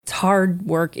hard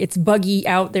work. It's buggy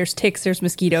out. There's ticks, there's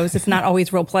mosquitoes. It's not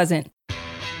always real pleasant.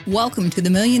 Welcome to the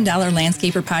 $1 Million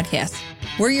Landscaper Podcast.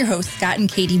 We're your hosts, Scott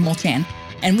and Katie Mulchan,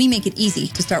 and we make it easy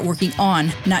to start working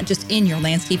on, not just in your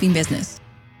landscaping business.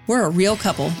 We're a real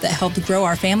couple that helped grow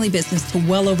our family business to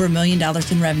well over $1 million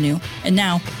in revenue, and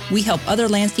now we help other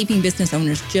landscaping business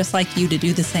owners just like you to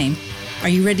do the same. Are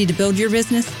you ready to build your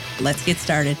business? Let's get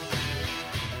started.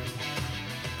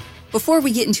 Before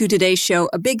we get into today's show,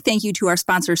 a big thank you to our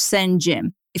sponsor, Send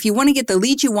Gym. If you want to get the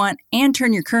leads you want and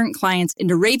turn your current clients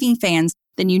into raving fans,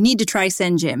 then you need to try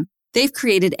Send Gym. They've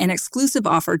created an exclusive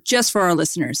offer just for our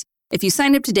listeners. If you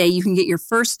sign up today, you can get your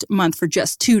first month for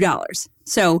just $2.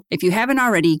 So if you haven't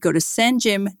already, go to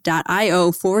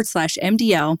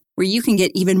sendgym.io/MDL, where you can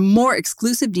get even more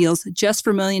exclusive deals just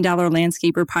for $1 Million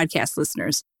Landscaper podcast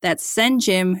listeners. That's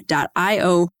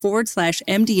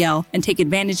sendgym.io/MDL and take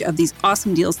advantage of these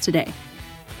awesome deals today.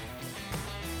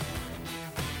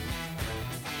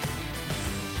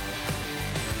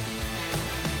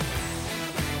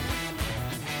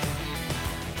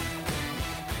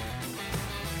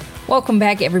 Welcome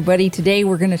back, everybody. Today,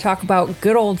 we're going to talk about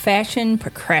good old-fashioned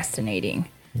procrastinating.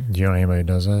 Do you know anybody who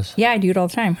does this? Yeah, I do it all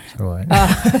the time. So what?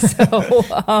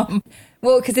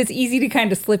 Well, because it's easy to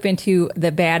kind of slip into the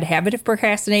bad habit of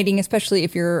procrastinating, especially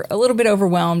if you're a little bit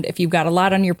overwhelmed, if you've got a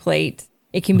lot on your plate.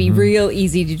 It can be real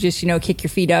easy to just, kick your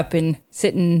feet up and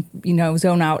sit and,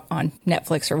 zone out on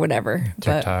Netflix or whatever.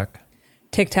 TikTok.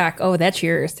 TikTok, oh, that's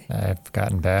yours. I've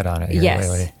gotten bad on it here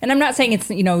lately. And I'm not saying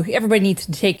it's, everybody needs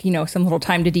to take, some little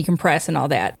time to decompress and all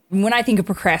that. When I think of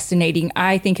procrastinating,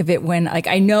 I think of it when,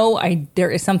 I know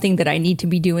there is something that I need to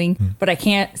be doing, but I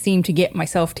can't seem to get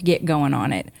myself to get going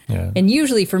on it. Yeah. And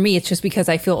usually for me, it's just because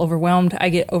I feel overwhelmed. I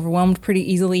get overwhelmed pretty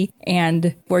easily.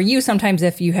 And where you sometimes,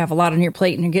 if you have a lot on your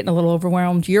plate and you're getting a little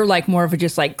overwhelmed, you're more of a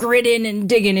just grit in and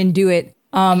dig in and do it.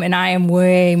 And I am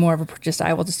way more of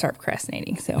I will just start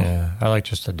procrastinating. So yeah, I like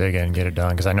just to dig in and get it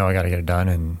done because I know I got to get it done,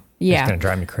 and it's going to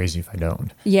drive me crazy if I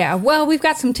don't. Yeah, well, we've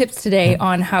got some tips today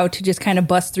on how to just kind of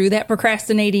bust through that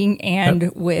procrastinating,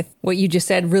 and with what you just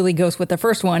said really goes with the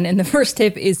first one. And the first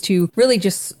tip is to really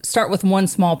just start with one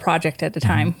small project at a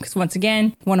time. Because once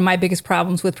again, one of my biggest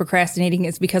problems with procrastinating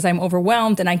is because I'm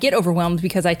overwhelmed, and I get overwhelmed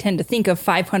because I tend to think of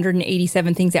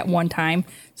 587 things at one time.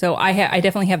 So I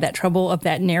definitely have that trouble of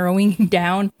that narrowing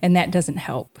down, and that doesn't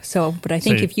help. But I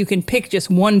think if you can pick just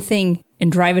one thing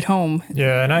and drive it home.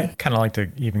 Yeah, and I kind of like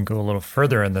to even go a little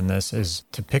further than this, is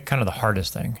to pick kind of the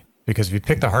hardest thing. Because if you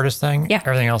pick the hardest thing,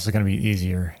 everything else is going to be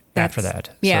easier after that.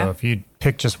 Yeah. So if you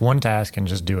pick just one task and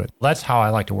just do it, that's how I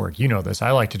like to work. You know this.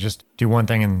 I like to just do one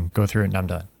thing and go through it and I'm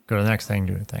done. Go to the next thing,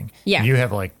 do a thing. Yeah. You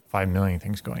have 5 million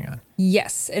things going on.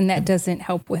 Yes, and that doesn't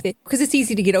help with it because it's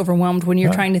easy to get overwhelmed when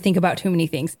you're trying to think about too many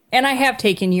things. And I have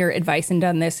taken your advice and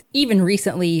done this even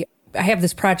recently. I have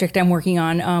this project I'm working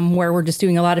on where we're just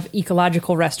doing a lot of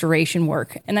ecological restoration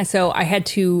work. And so I had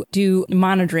to do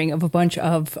monitoring of a bunch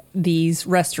of these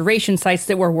restoration sites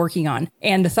that we're working on.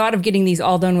 And the thought of getting these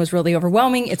all done was really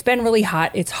overwhelming. It's been really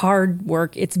hot. It's hard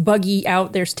work. It's buggy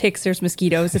out. There's ticks. There's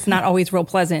mosquitoes. It's not always real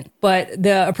pleasant. But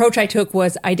the approach I took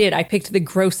was I picked the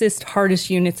grossest, hardest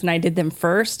units and I did them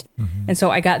first. And so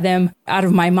I got them out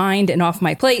of my mind and off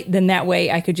my plate. Then that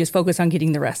way I could just focus on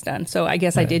getting the rest done. So I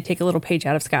guess I did take a little page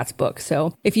out of Scott's book.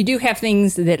 So if you do have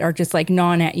things that are just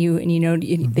gnawing at you and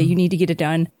that you need to get it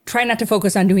done, try not to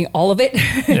focus on doing all of it.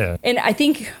 Yeah. And I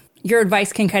think your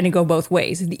advice can kind of go both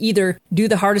ways. Either do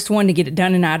the hardest one to get it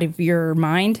done and out of your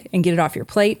mind and get it off your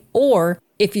plate. Or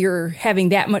if you're having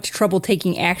that much trouble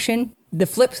taking action, the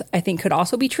flip, I think, could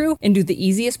also be true, and do the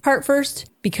easiest part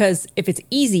first. Because if it's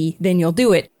easy, then you'll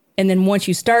do it. And then once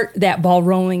you start that ball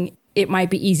rolling, it might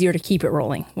be easier to keep it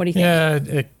rolling. What do you think? Yeah,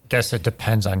 I guess it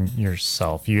depends on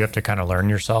yourself. You have to kind of learn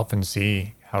yourself and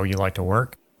see how you like to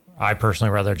work. I personally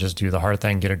rather just do the hard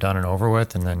thing, get it done and over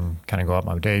with, and then kind of go out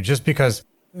my day. Just because,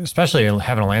 especially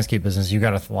having a landscape business, you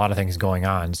got a lot of things going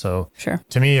on. So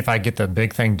to me, if I get the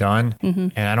big thing done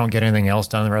and I don't get anything else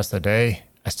done the rest of the day,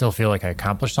 I still feel like I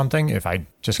accomplished something. If I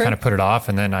just kind of put it off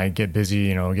and then I get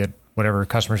busy, get whatever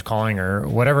customer's calling or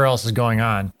whatever else is going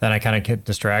on, then I kind of get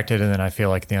distracted. And then I feel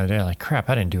like at the end of the day, crap,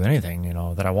 I didn't do anything,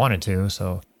 that I wanted to.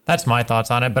 So that's my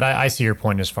thoughts on it. But I see your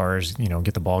point as far as,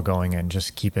 get the ball going and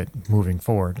just keep it moving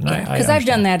forward. Because I've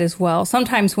done that as well.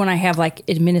 Sometimes when I have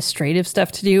administrative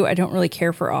stuff to do, I don't really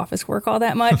care for office work all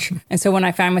that much. And so when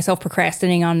I find myself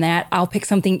procrastinating on that, I'll pick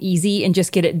something easy and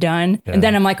just get it done. Yeah. And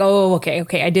then I'm like, oh, okay,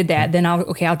 I did that. Then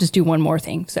I'll just do one more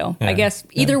thing. So I guess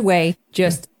either way,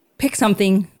 just pick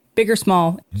something, big or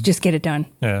small, just get it done.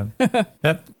 Yeah.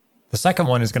 Yep. The second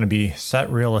one is going to be set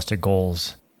realistic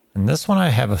goals. And this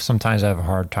one sometimes I have a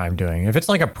hard time doing. If it's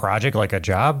like a project, like a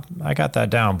job, I got that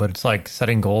down. But it's like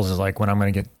setting goals is like when I'm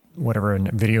going to get whatever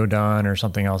video done or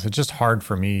something else. It's just hard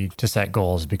for me to set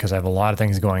goals because I have a lot of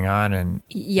things going on. And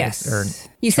yes,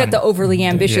 you set the overly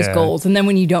ambitious goals. And then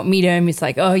when you don't meet them, it's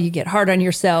like, oh, you get hard on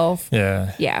yourself.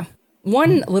 Yeah. Yeah.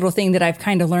 One little thing that I've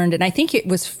kind of learned, and I think it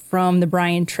was from the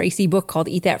Brian Tracy book called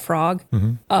Eat That Frog.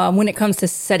 When it comes to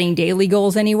setting daily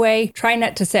goals anyway, try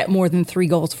not to set more than 3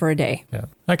 goals for a day. Yeah,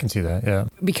 I can see that. Yeah.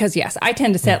 Because yes, I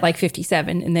tend to set like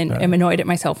 57 and then am annoyed at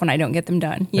myself when I don't get them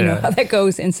done. You know how that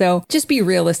goes. And so just be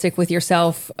realistic with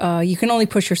yourself. You can only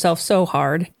push yourself so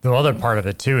hard. The other part of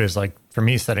it too is like, for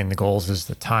me, setting the goals is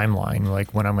the timeline,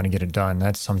 like when I'm going to get it done.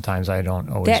 That's sometimes I don't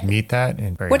always meet that.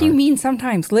 And what do you mean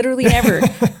sometimes? Literally never.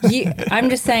 I'm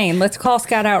just saying, let's call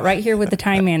Scott out right here with the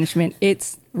time management.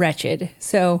 It's wretched.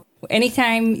 So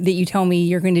anytime that you tell me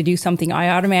you're going to do something, I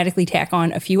automatically tack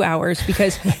on a few hours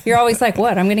because you're always like,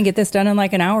 what? I'm going to get this done in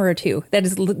like an hour or 2.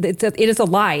 It is a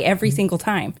lie every single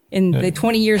time. In the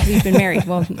 20 years we've been married,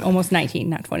 well, almost 19,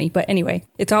 not 20. But anyway,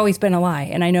 it's always been a lie.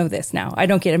 And I know this now. I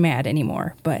don't get mad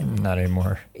anymore, but not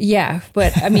anymore. Yeah.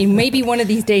 But I mean, maybe one of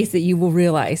these days that you will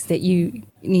realize that you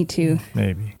need to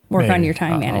work on your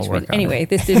time management. Anyway,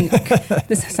 this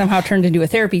somehow turned into a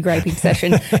therapy griping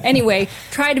session. Anyway,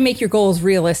 try to make your goals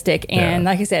realistic. And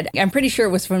like I said, I'm pretty sure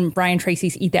it was from Brian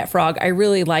Tracy's Eat That Frog. I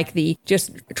really like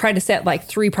just try to set like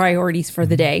 3 priorities for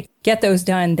the day. Get those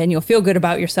done, then you'll feel good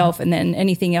about yourself. And then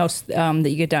anything else that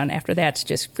you get done after that's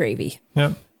just gravy.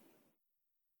 Yep.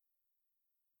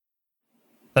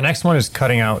 The next one is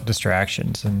cutting out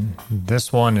distractions. And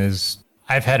this one is,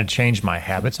 I've had to change my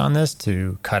habits on this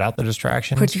to cut out the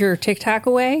distractions. Put your TikTok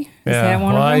away? Is that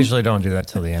one of them? I usually don't do that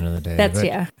till the end of the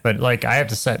day. But like I have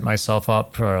to set myself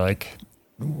up for like,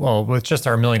 well, with just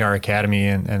our $1 Million Academy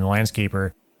and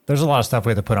Landscaper, there's a lot of stuff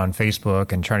we have to put on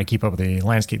Facebook and trying to keep up with the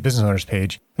Landscape Business Owners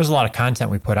page. There's a lot of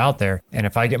content we put out there. And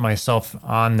if I get myself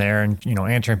on there and,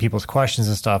 answering people's questions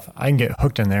and stuff, I can get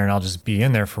hooked in there and I'll just be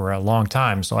in there for a long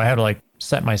time. So I had to like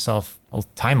set myself a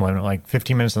time limit, like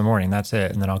 15 minutes in the morning. That's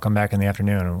it. And then I'll come back in the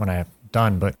afternoon when I have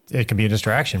done. But it can be a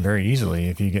distraction very easily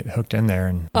if you get hooked in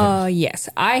there. Yes.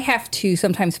 I have to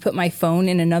sometimes put my phone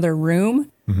in another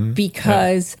room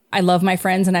because I love my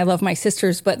friends and I love my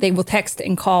sisters, but they will text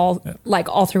and call like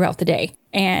all throughout the day.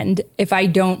 And if I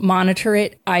don't monitor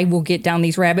it, I will get down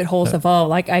these rabbit holes of,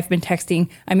 like I've been texting,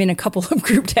 I'm in a couple of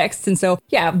group texts. And so,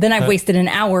 then I've wasted an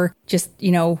hour just,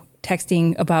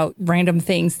 texting about random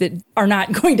things that are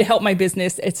not going to help my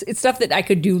business. It's stuff that I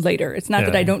could do later. It's not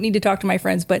that I don't need to talk to my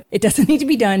friends, but it doesn't need to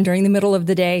be done during the middle of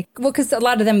the day. Well, because a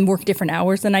lot of them work different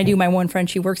hours than I do. My one friend,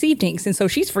 she works evenings. And so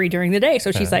she's free during the day.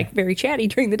 So she's like very chatty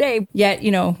during the day. Yet,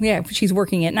 she's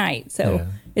working at night. So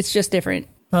it's just different.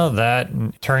 Well, that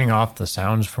and turning off the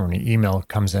sounds for when an email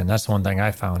comes in. That's one thing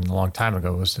I found a long time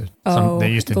ago was they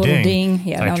used to ding.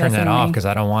 Yeah, so I turned that off because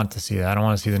I don't want to see that. I don't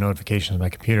want to see the notifications on my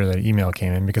computer that an email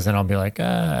came in because then I'll be like,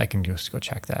 I can just go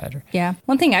check that. Yeah.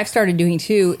 One thing I've started doing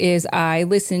too is I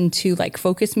listen to like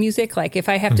focus music. Like if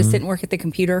I have to sit and work at the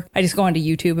computer, I just go onto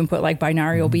YouTube and put like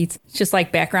binaural beats. It's just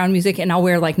like background music, and I'll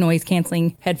wear like noise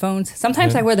canceling headphones.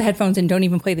 Sometimes I wear the headphones and don't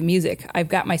even play the music. I've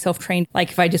got myself trained.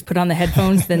 Like if I just put on the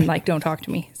headphones, then like don't talk to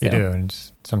me. So. You do. And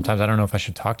sometimes I don't know if I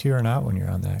should talk to you or not when you're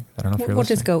on that. I don't know if you're listening. We'll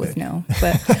just go with no.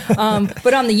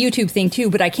 But on the YouTube thing too,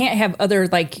 but I can't have other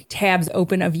like tabs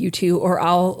open of YouTube, or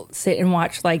I'll sit and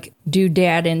watch like Dude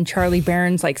Dad and Charlie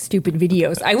Barron's like stupid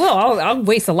videos. I will. I'll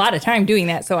waste a lot of time doing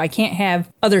that. So I can't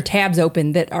have other tabs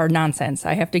open that are nonsense.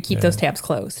 I have to keep those tabs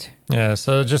closed. Yeah.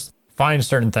 So just find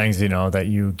certain things, that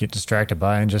you get distracted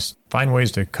by and just find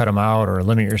ways to cut them out or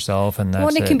limit yourself. And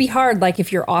that's it can be hard. Like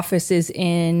if your office is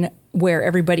in where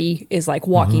everybody is like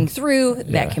walking through,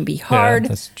 that can be hard. Yeah,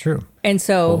 that's true. And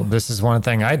so this is one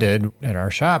thing I did at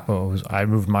our shop was I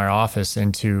moved my office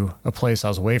into a place I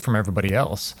was away from everybody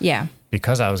else. Yeah.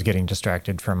 Because I was getting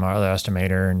distracted from our other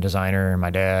estimator and designer and my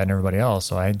dad and everybody else.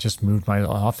 So I just moved my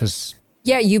office.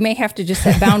 Yeah, you may have to just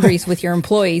set boundaries with your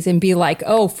employees and be like,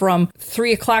 from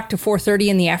 3 o'clock to 4:30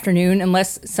 in the afternoon,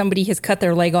 unless somebody has cut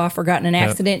their leg off or gotten an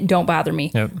accident, don't bother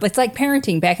me. It's like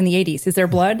parenting back in the 80s. Is there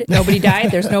blood? Nobody died.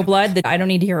 There's no blood. I don't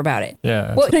need to hear about it.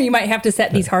 Yeah. Well, you might have to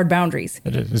set these hard boundaries.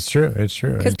 It's true. It's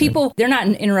true. Because people, they're not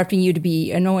interrupting you to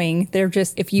be annoying. They're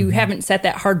just, if you haven't set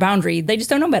that hard boundary, they just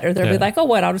don't know better. They'll be like,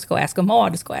 I'll just go ask them. I'll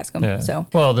just go ask them. Yeah. So,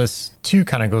 well, this too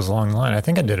kind of goes along the line. I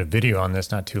think I did a video on this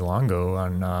not too long ago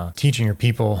on teaching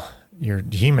your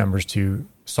team members to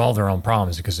solve their own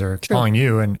problems because they're calling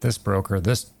you and this broke or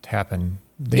this happened.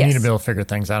 They need to be able to figure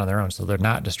things out on their own so they're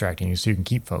not distracting you so you can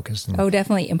keep focused.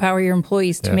 Definitely. Empower your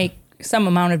employees to make some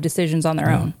amount of decisions on their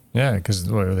own. Yeah, because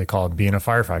what do they call it? Being a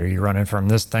firefighter. You run in from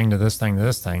this thing to this thing to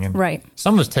this thing. And right.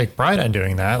 some of us take pride in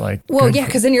doing that. Like, well, yeah,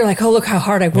 because then you're like, oh, look how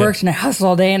hard I worked and I hustled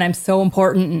all day and I'm so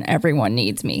important and everyone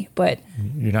needs me. But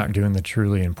you're not doing the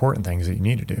truly important things that you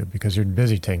need to do because you're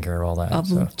busy taking care of all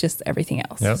that. Just everything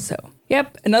else. Yep. So,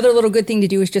 another little good thing to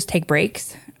do is just take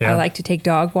breaks. Yeah. I like to take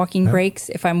dog walking breaks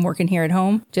if I'm working here at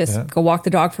home. Just go walk the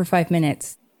dog for 5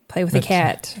 minutes, play with the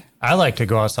cat. I like to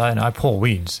go outside and I pull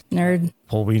weeds. Nerd.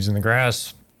 Pull weeds in the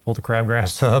grass, pull the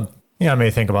crabgrass up. I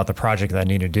may think about the project that I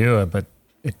need to do, but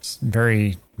it's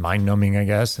very mind-numbing, I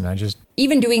guess, and I just...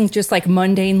 Even doing just like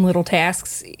mundane little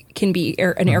tasks can be,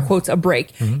 in air quotes, a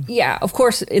break. Yeah, of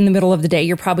course, in the middle of the day,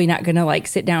 you're probably not going to like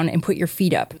sit down and put your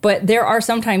feet up. But there are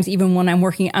sometimes, even when I'm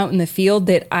working out in the field,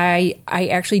 that I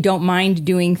actually don't mind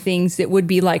doing things that would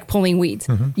be like pulling weeds.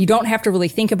 You don't have to really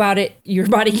think about it. Your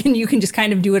body you can just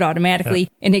kind of do it automatically.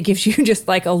 And it gives you just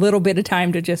like a little bit of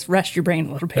time to just rest your brain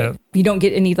a little bit. You don't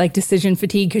get any like decision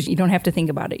fatigue because you don't have to think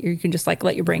about it. You can just like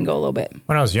let your brain go a little bit.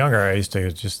 When I was younger, I used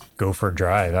to just go for a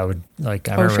drive. I would I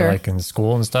remember like in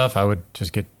school and stuff, I would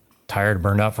just get tired,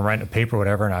 burned out from writing a paper or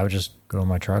whatever. And I would just go in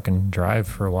my truck and drive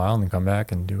for a while and then come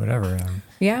back and do whatever.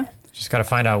 Just got to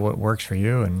find out what works for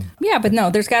you. And but no,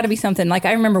 there's got to be something. Like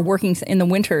I remember working in the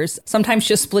winters, sometimes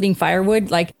just splitting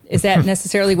firewood. Like, is that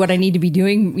necessarily what I need to be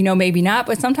doing? Maybe not.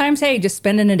 But sometimes, hey, just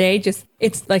spending a day,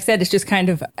 it's like I said, it's just kind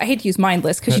of, I hate to use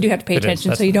mindless because you do have to pay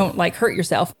attention so you don't like hurt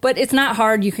yourself. But it's not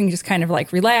hard. You can just kind of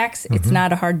like relax. It's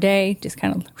not a hard day. Just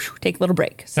kind of take a little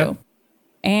break. So.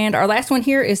 And our last one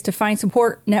here is to find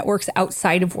support networks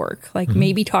outside of work. Like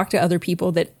maybe talk to other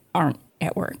people that aren't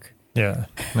at work. Yeah,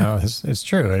 no, it's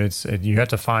true. You have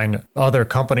to find other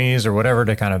companies or whatever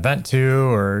to kind of vent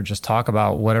to or just talk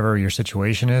about whatever your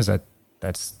situation is.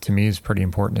 That's to me is pretty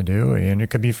important to do. And it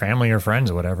could be family or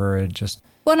friends or whatever.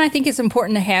 Well, and I think it's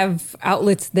important to have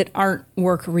outlets that aren't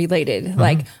work related.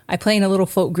 Like I play in a little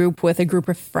folk group with a group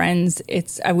of friends.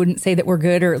 I wouldn't say that we're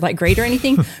good or like great or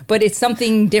anything, but it's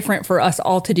something different for us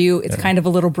all to do. It's kind of a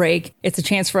little break. It's a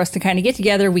chance for us to kind of get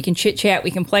together. We can chit chat, we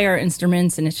can play our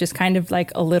instruments, and it's just kind of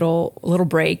like a little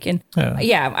break. And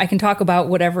I can talk about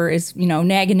whatever is,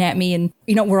 nagging at me, and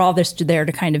we're all just there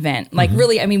to kind of vent. Like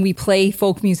really, I mean, we play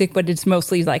folk music, but it's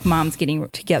mostly like moms getting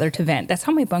together to vent. That's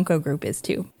how my bunco group is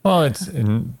too. Well,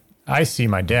 I see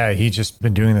my dad, he's just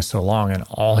been doing this so long and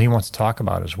all he wants to talk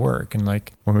about is work. And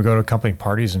like when we go to company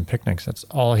parties and picnics, that's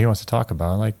all he wants to talk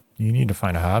about. Like you need to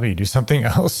find a hobby, do something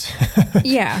else.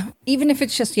 Even if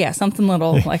it's just, something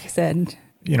little, like I said.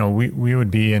 We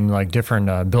would be in like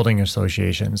different building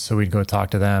associations. So we'd go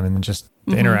talk to them and just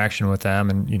the interaction with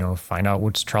them and, find out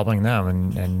what's troubling them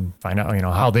and find out,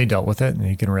 how they dealt with it. And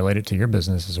you can relate it to your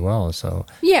business as well. So,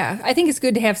 I think it's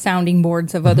good to have sounding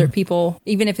boards of other people,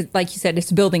 even if it's like you said,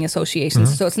 it's building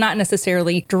associations. So it's not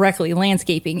necessarily directly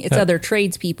landscaping. It's other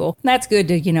tradespeople. That's good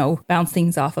to, bounce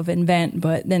things off of and vent.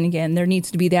 But then again, there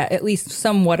needs to be that at least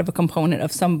somewhat of a component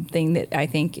of something that I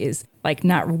think is like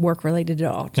not work related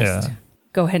at all. Just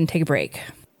go ahead and take a break.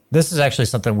 This is actually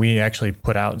something we actually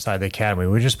put out inside the academy.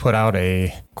 We just put out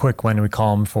a quick one, we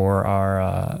call them, for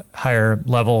our higher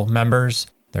level members.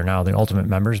 They're now the ultimate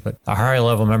members, but our higher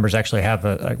level members actually have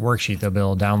a worksheet they'll be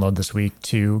able to download this week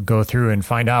to go through and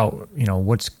find out,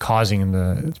 what's causing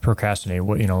them to procrastinate.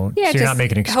 What, so you're not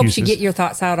making excuses. It helps you get your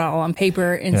thoughts out all on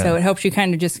paper. And so it helps you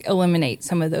kind of just eliminate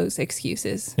some of those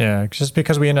excuses. Yeah, just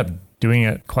because we end up doing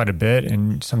it quite a bit.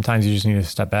 And sometimes you just need to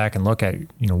step back and look at,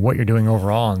 what you're doing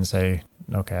overall and say,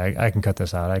 okay, I can cut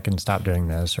this out. I can stop doing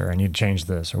this, or I need to change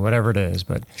this, or whatever it is.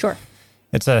 But sure.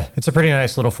 It's a pretty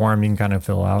nice little form you can kind of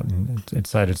fill out, and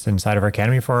it's inside of our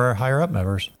academy for our higher up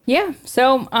members. Yeah.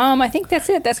 So I think that's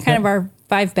it. That's kind of our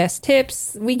 5 best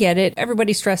tips. We get it.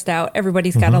 Everybody's stressed out.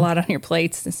 Everybody's got a lot on your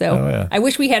plates. So I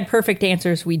wish we had perfect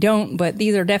answers. We don't, but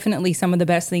these are definitely some of the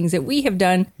best things that we have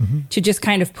done to just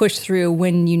kind of push through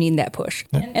when you need that push.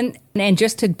 Yeah. And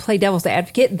just to play devil's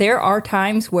advocate, there are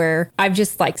times where I've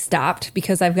just like stopped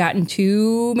because I've gotten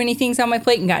too many things on my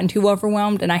plate and gotten too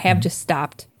overwhelmed, and I have just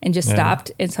stopped. And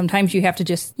stopped. And sometimes you have to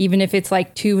just, even if it's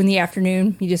like 2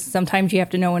 PM, sometimes you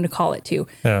have to know when to call it too.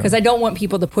 Because I don't want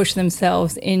people to push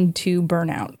themselves into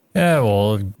burnout. Yeah,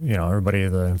 well, everybody,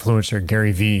 the influencer,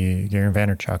 Gary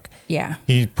Vaynerchuk. Yeah.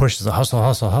 He pushes the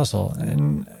hustle.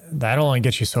 And that only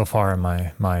gets you so far in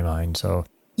my mind. So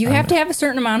you have to have a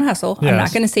certain amount of hustle. Yes. I'm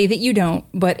not going to say that you don't,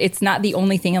 but it's not the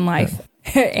only thing in life.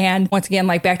 And once again,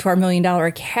 like back to our $1 Million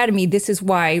Academy, this is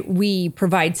why we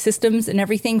provide systems and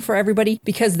everything for everybody,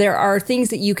 because there are things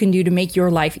that you can do to make your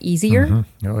life easier.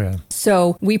 Mm-hmm. Oh, yeah.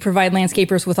 So we provide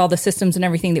landscapers with all the systems and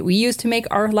everything that we use to make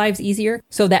our lives easier.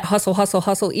 So that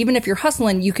hustle, even if you're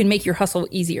hustling, you can make your hustle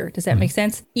easier. Does that make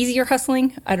sense? Easier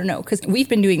hustling? I don't know. Because we've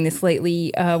been doing this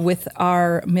lately with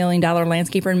our $1 Million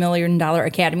Landscaper and $1 Million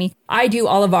Academy. I do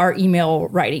all of our email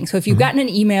writing. So if you've gotten an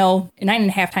email,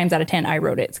 9.5 times out of 10, I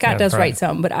wrote it. Scott does write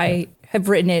some, but I have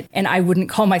written it, and I wouldn't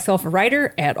call myself a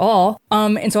writer at all.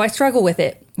 And so I struggle with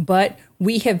it. But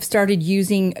we have started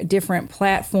using different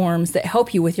platforms that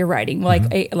help you with your writing,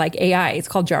 like AI. It's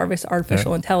called Jarvis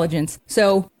Artificial Intelligence.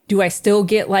 So do I still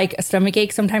get like a stomach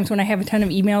ache sometimes when I have a ton of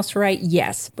emails to write?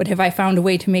 Yes. But have I found a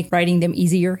way to make writing them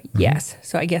easier? Yes.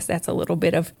 So I guess that's a little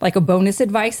bit of like a bonus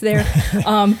advice there.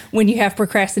 When you have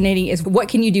procrastinating is what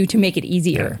can you do to make it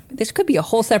easier? Yeah. This could be a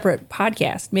whole separate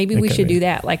podcast. Maybe we should do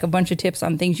that, like a bunch of tips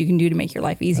on things you can do to make your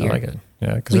life easier. I like it.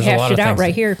 Yeah, because we hashed it out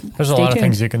right here. There's a lot of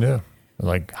things you can do.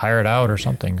 Like hire it out or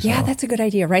something. So. Yeah, that's a good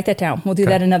idea. Write that down. We'll do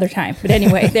that another time. But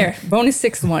anyway, there. Bonus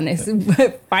 6th one is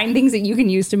find things that you can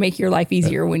use to make your life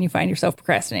easier when you find yourself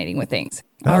procrastinating with things.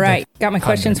 All right. Got my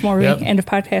questions, Maureen. Yep. End of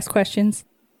podcast questions.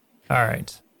 All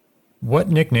right. What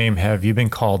nickname have you been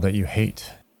called that you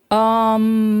hate?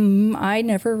 I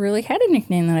never really had a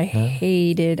nickname that I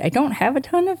hated. I don't have a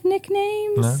ton of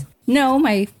nicknames. No,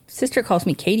 my sister calls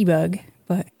me Katie Bug,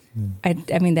 but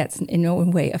I mean, that's in no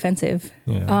way offensive.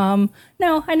 Yeah.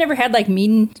 No, I never had like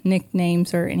mean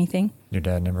nicknames or anything. Your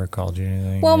dad never called you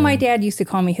anything? Well, my dad used to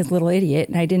call me his little idiot,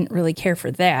 and I didn't really care for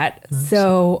that.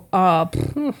 So,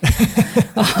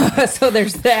 so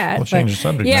there's that. We'll change the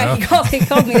subject now. Yeah, he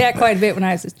called me that quite a bit when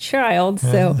I was a child.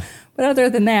 So, but other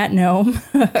than that, no.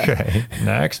 Okay,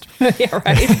 next. Yeah,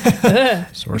 right.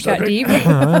 Sore subject. Got deep.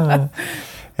 Have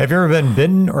you ever been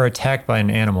bitten or attacked by an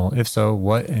animal? If so,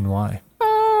 what and why?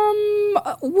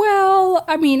 Well,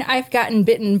 I mean, I've gotten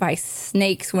bitten by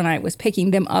snakes when I was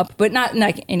picking them up, but not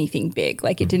like anything big.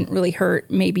 Like it didn't really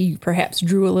hurt. Maybe perhaps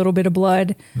drew a little bit of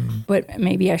blood, but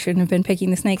maybe I shouldn't have been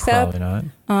picking the snakes up. Probably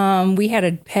not. We had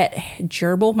a pet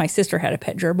gerbil. My sister had a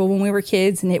pet gerbil when we were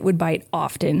kids, and it would bite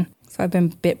often. So I've been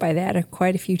bit by that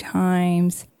quite a few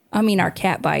times. I mean, our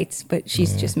cat bites, but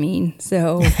she's just mean.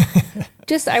 So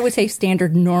just, I would say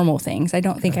standard normal things. I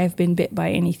don't think I've been bit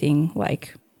by anything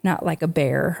like... Not like a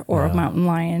bear or a mountain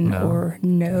lion or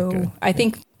I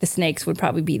think the snakes would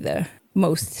probably be the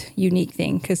most unique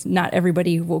thing because not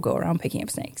everybody will go around picking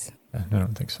up snakes. I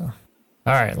don't think so.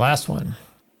 All right, last one.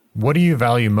 What do you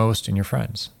value most in your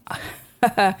friends?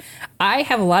 I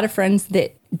have a lot of friends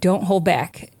that don't hold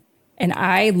back. And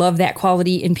I love that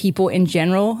quality in people in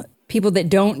general. People that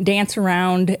don't dance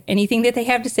around anything that they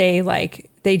have to say, like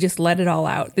they just let it all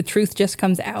out. The truth just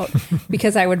comes out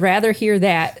because I would rather hear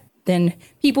that than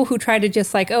people who try to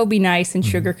just like, be nice and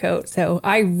sugarcoat. So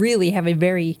I really have a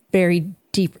very, very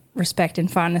deep respect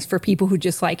and fondness for people who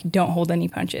just like don't hold any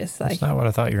punches. Like, that's not what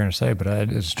I thought you were going to say, but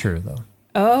it's true though.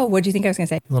 Oh, what do you think I was going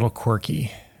to say? A little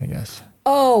quirky, I guess.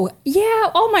 Oh,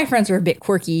 yeah. All my friends are a bit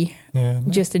quirky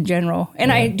just in general.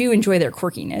 And I do enjoy their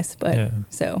quirkiness, but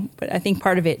but I think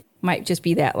part of it might just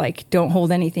be that like, don't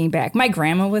hold anything back. My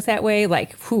grandma was that way.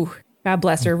 Like, whew. God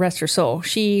bless her, rest her soul.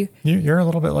 You're a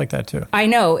little bit like that too. I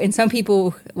know, and some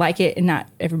people like it, and not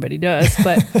everybody does.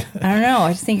 But I don't know.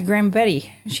 I just think of Grandma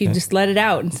Betty. She just let it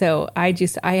out, and so I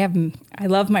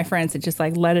love my friends that just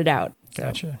like let it out. So.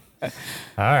 Gotcha. All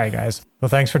right, guys. Well,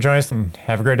 thanks for joining us, and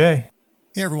have a great day.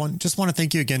 Hey, everyone. Just want to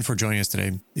thank you again for joining us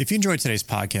today. If you enjoyed today's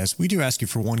podcast, we do ask you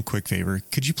for one quick favor.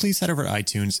 Could you please head over to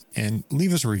iTunes and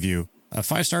leave us a review? A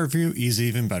 5-star review is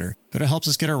even better, but it helps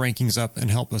us get our rankings up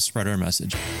and help us spread our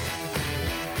message.